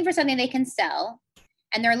they're looking for something they can sell,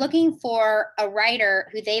 and they're looking for a writer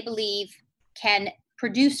who they believe can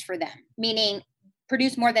produce for them, meaning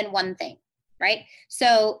produce more than one thing. Right.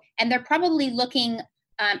 So, and they're probably looking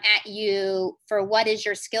at you for what is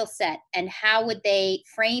your skill set and how would they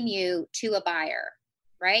frame you to a buyer.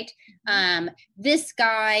 Right. Mm-hmm. This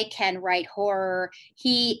guy can write horror.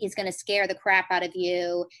 He is going to scare the crap out of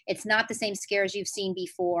you. It's not the same scares you've seen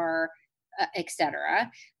before,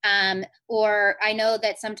 etc. Or I know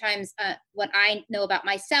that sometimes what I know about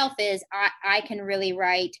myself is I can really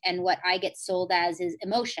write, and what I get sold as is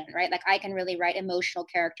emotion, right? Like I can really write emotional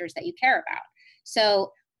characters that you care about.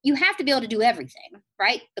 So you have to be able to do everything,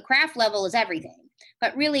 right? The craft level is everything,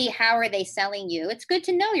 but really, how are they selling you? It's good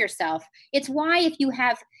to know yourself. It's why if you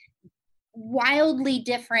have wildly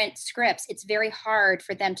different scripts, it's very hard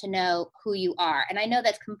for them to know who you are. And I know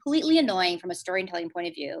that's completely annoying from a storytelling point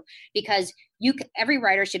of view, because every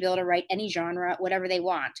writer should be able to write any genre, whatever they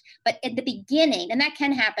want. But at the beginning, and that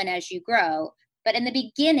can happen as you grow, but in the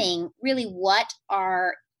beginning, really, what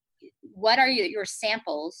are your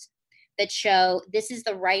samples that show this is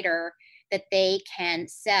the writer that they can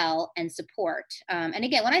sell and support. And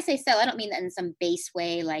again, when I say sell, I don't mean that in some base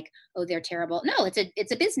way, like, oh, they're terrible. No, it's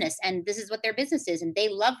a business, and this is what their business is. And they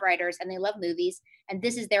love writers and they love movies. And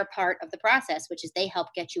this is their part of the process, which is they help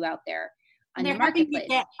get you out there on the marketplace.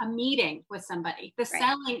 They're helping you get a meeting with somebody. The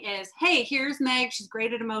selling is, hey, here's Meg. She's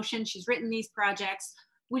great at emotion. She's written these projects.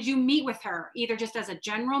 Would you meet with her either just as a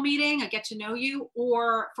general meeting, a get to know you,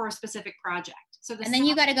 or for a specific project? And then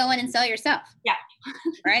you got to go in and sell yourself. Yeah.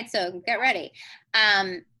 Right. So get ready.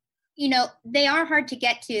 They are hard to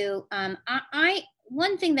get to.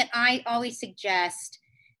 One thing that I always suggest,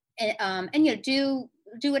 do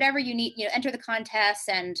whatever you need, enter the contest,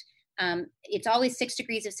 and it's always 6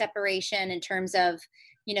 degrees of separation in terms of,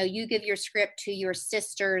 you give your script to your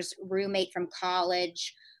sister's roommate from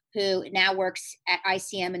college who now works at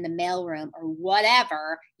ICM in the mailroom or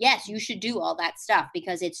whatever. Yes, you should do all that stuff,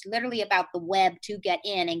 because it's literally about the web to get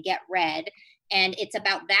in and get read. And it's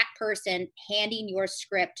about that person handing your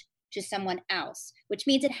script to someone else, which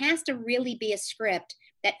means it has to really be a script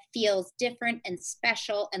that feels different and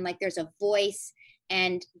special and like there's a voice,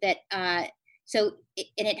 and that and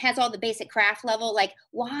it has all the basic craft level. Like,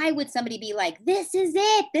 why would somebody be like, this is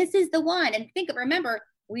it, this is the one? And remember,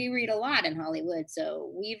 we read a lot in Hollywood,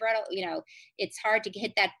 so we've read, it's hard to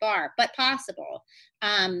hit that bar, but possible.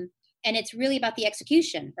 And it's really about the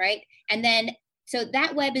execution, right? And then, so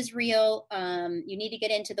that web is real. You need to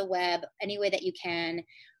get into the web any way that you can.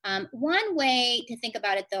 One way to think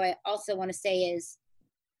about it, though, I also want to say is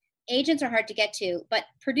agents are hard to get to, but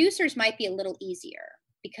producers might be a little easier,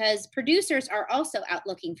 because producers are also out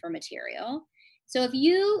looking for material. So if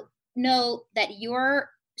you know that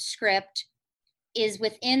your script is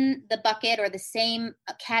within the bucket or the same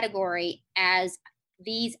category as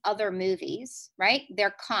these other movies, right?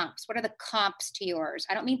 They're comps. What are the comps to yours?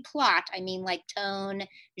 I don't mean plot. I mean like tone,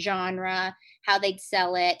 genre, how they'd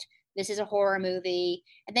sell it. This is a horror movie.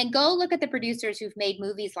 And then go look at the producers who've made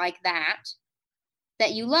movies like that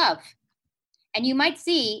you love. And you might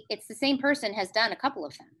see it's the same person has done a couple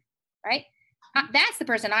of them, right? That's the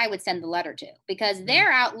person I would send the letter to, because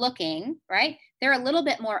they're out looking, right? They're a little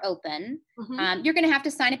bit more open. Mm-hmm. You're going to have to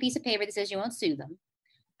sign a piece of paper that says you won't sue them.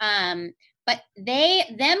 But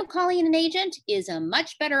them calling an agent is a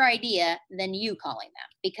much better idea than you calling them,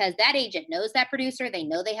 because that agent knows that producer. They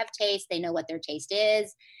know they have taste. They know what their taste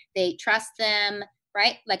is. They trust them.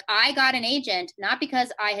 Right? Like, I got an agent, not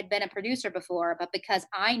because I had been a producer before, but because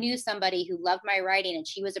I knew somebody who loved my writing and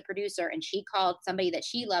she was a producer, and she called somebody that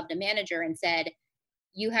she loved, a manager, and said,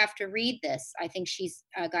 you have to read this. I think she's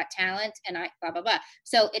got talent, and blah, blah, blah.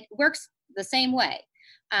 So it works the same way.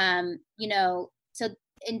 So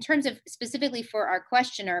in terms of specifically for our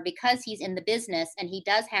questioner, because he's in the business and he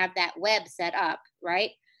does have that web set up,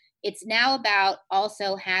 right? It's now about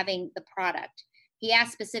also having the product. He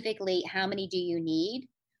asked specifically, how many do you need?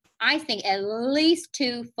 I think at least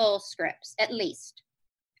 2 full scripts, at least.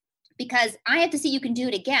 Because I have to see you can do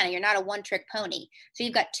it again. You're not a one-trick pony. So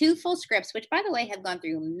you've got 2 full scripts, which, by the way, have gone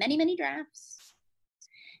through many, many drafts.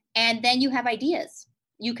 And then you have ideas.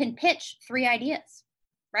 You can pitch 3 ideas,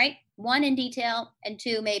 right? 1 in detail, and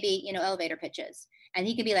 2 maybe, elevator pitches. And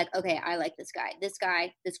he could be like, okay, I like this guy,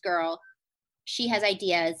 this girl. She has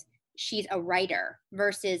ideas. She's a writer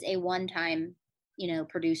versus a one-time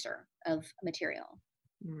producer of material.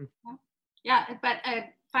 Yeah, but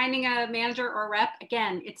finding a manager or rep,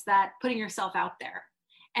 again, it's that putting yourself out there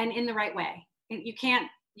and in the right way. You can't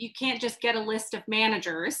just get a list of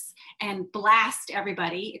managers and blast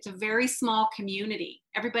everybody. It's a very small community.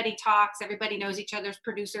 Everybody talks, everybody knows each other's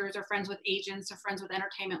producers, or friends with agents, or friends with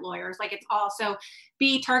entertainment lawyers. Like, it's also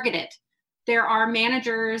be targeted. There are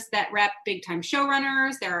managers that rep big time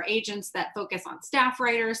showrunners. There are agents that focus on staff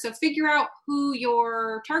writers. So figure out who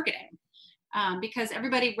you're targeting, because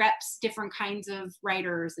everybody reps different kinds of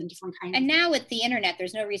writers and different kinds. And now with the internet,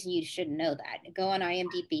 there's no reason you shouldn't know that. Go on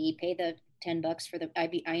IMDb, pay the $10 for the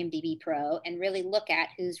IMDb Pro, and really look at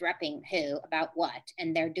who's repping who about what.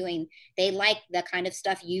 And they like the kind of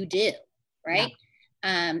stuff you do, right? Yeah.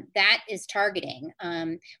 That is targeting.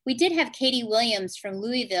 We did have Katie Williams from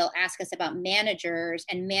Louisville ask us about managers,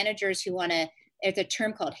 and managers who there's a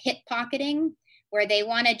term called hit pocketing, where they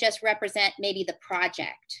want to just represent maybe the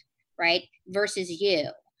project, right? Versus you.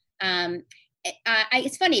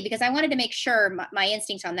 It's funny because I wanted to make sure my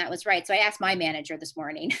instinct on that was right. So I asked my manager this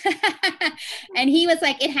morning and he was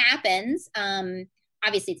like, it happens.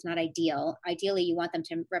 Obviously, it's not ideal. Ideally, you want them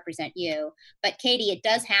to represent you. But Katie, it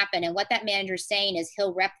does happen. And what that manager's saying is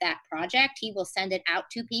he'll rep that project. He will send it out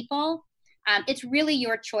to people. It's really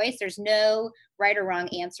your choice. There's no right or wrong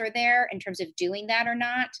answer there in terms of doing that or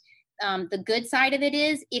not. The good side of it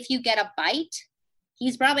is if you get a bite,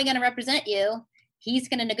 he's probably going to represent you. He's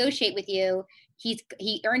going to negotiate with you.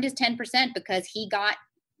 He earned his 10% because he got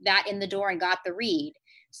that in the door and got the read.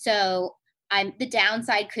 So the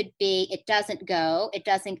downside could be it doesn't go,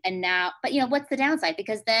 but what's the downside?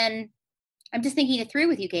 Because then I'm just thinking it through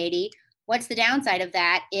with you, Katie. What's the downside of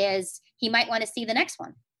that is he might want to see the next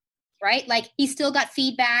one, right? Like, he still got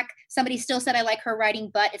feedback. Somebody still said, I like her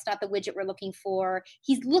writing, but it's not the widget we're looking for.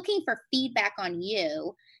 He's looking for feedback on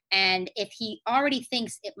you. And if he already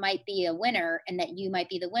thinks it might be a winner and that you might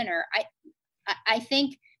be the winner, I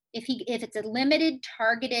think if it's a limited,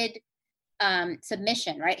 targeted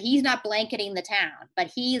submission, right? He's not blanketing the town,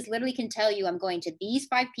 but he literally can tell you, I'm going to these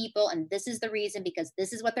 5 people, and this is the reason, because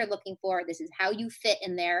this is what they're looking for. This is how you fit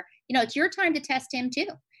in there. It's your time to test him too.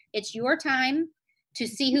 It's your time to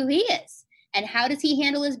see who he is, and how does he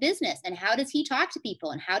handle his business, and how does he talk to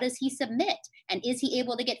people, and how does he submit, and is he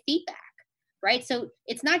able to get feedback, right? So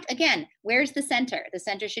it's not, again, where's the center? The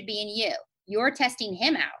center should be in you. you're testing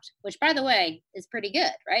him out, which by the way is pretty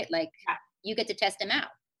good, right? Like you get to test him out.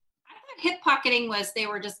 I thought hip pocketing was they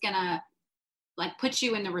were just gonna like put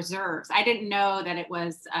you in the reserves. I didn't know that it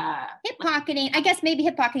was hip pocketing. I guess maybe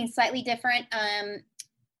hip pocketing is slightly different.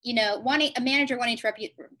 You know, a manager wanting to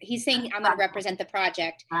he's saying I'm going to represent the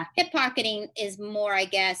project. Hip pocketing is more, I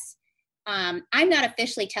guess. I'm not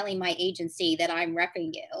officially telling my agency that I'm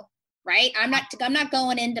repping you, right? I'm not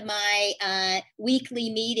going into my weekly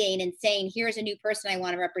meeting and saying, here's a new person I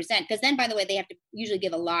want to represent. Because then, by the way, they have to usually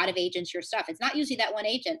give a lot of agents your stuff. It's not usually that one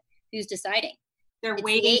agent who's deciding. They're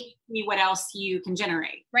waiting to see what else you can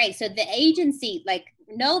generate. Right. So the agency, like,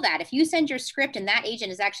 know that if you send your script and that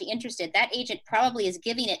agent is actually interested, that agent probably is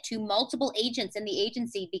giving it to multiple agents in the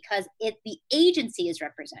agency because the agency is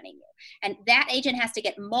representing you. And that agent has to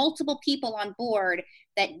get multiple people on board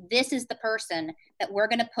that this is the person that we're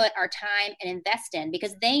going to put our time and invest in,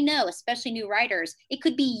 because they know, especially new writers, it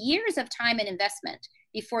could be years of time and investment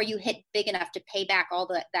before you hit big enough to pay back all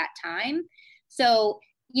that time. So,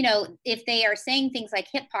 you know, if they are saying things like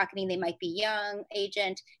hip pocketing, they might be young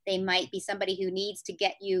agent. They might be somebody who needs to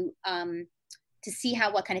get you to see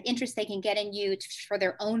what kind of interest they can get in you for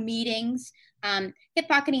their own meetings. Hip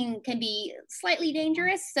pocketing can be slightly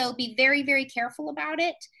dangerous, so be very, very careful about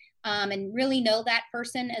it and really know that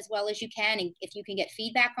person as well as you can. And if you can get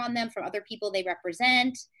feedback on them from other people they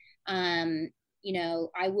represent, you know,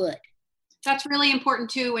 I would. That's really important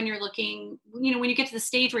too when you're looking, you know, when you get to the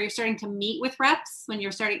stage where you're starting to meet with reps, when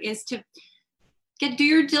you're starting is to do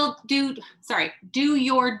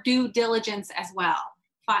your due diligence as well.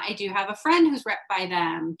 I do have a friend who's repped by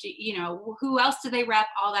them. You know, who else do they rep?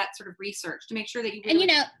 All that sort of research to make sure that you really. And you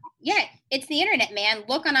know, yeah, it's the internet, man.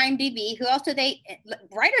 Look on IMDb. Who else do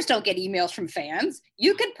writers don't get emails from fans.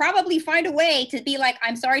 You could probably find a way to be like,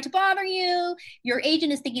 I'm sorry to bother you. Your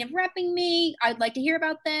agent is thinking of repping me. I'd like to hear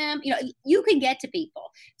about them. You know, you can get to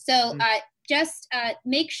people. So just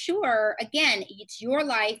make sure, again, it's your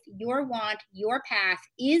life, your want, your path.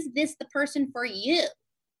 Is this the person for you?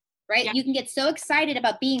 Right? Yeah. You can get so excited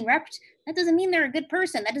about being repped. That doesn't mean they're a good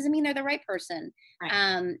person. That doesn't mean they're the right person. Right.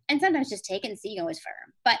 And sometimes just take it and see, you can always fire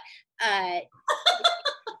them. But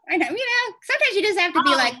I know, you know, sometimes you just have to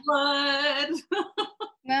be like,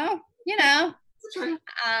 well, you know, it's the truth.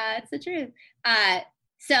 It's the truth.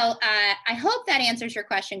 So I hope that answers your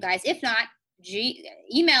question, guys. If not,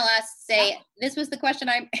 email us, say, this was the question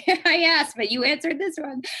I asked, but you answered this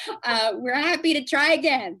one. We're happy to try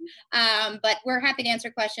again. But we're happy to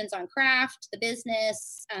answer questions on craft, the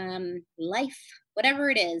business, life,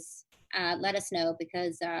 whatever it is. Let us know,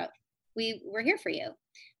 because we're here for you.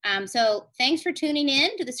 So thanks for tuning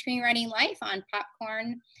in to the Screenwriting Life on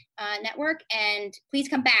Popcorn Network. And please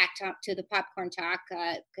come back to the Popcorn Talk.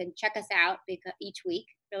 Can check us out because each week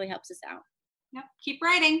really helps us out. Yep. Keep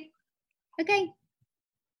writing. Okay.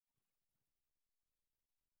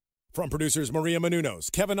 From producers Maria Menounos,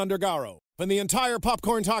 Kevin Undergaro, and the entire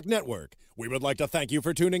Popcorn Talk Network, we would like to thank you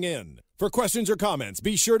for tuning in. For questions or comments,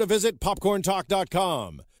 be sure to visit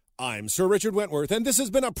popcorntalk.com. I'm Sir Richard Wentworth, and this has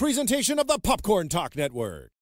been a presentation of the Popcorn Talk Network.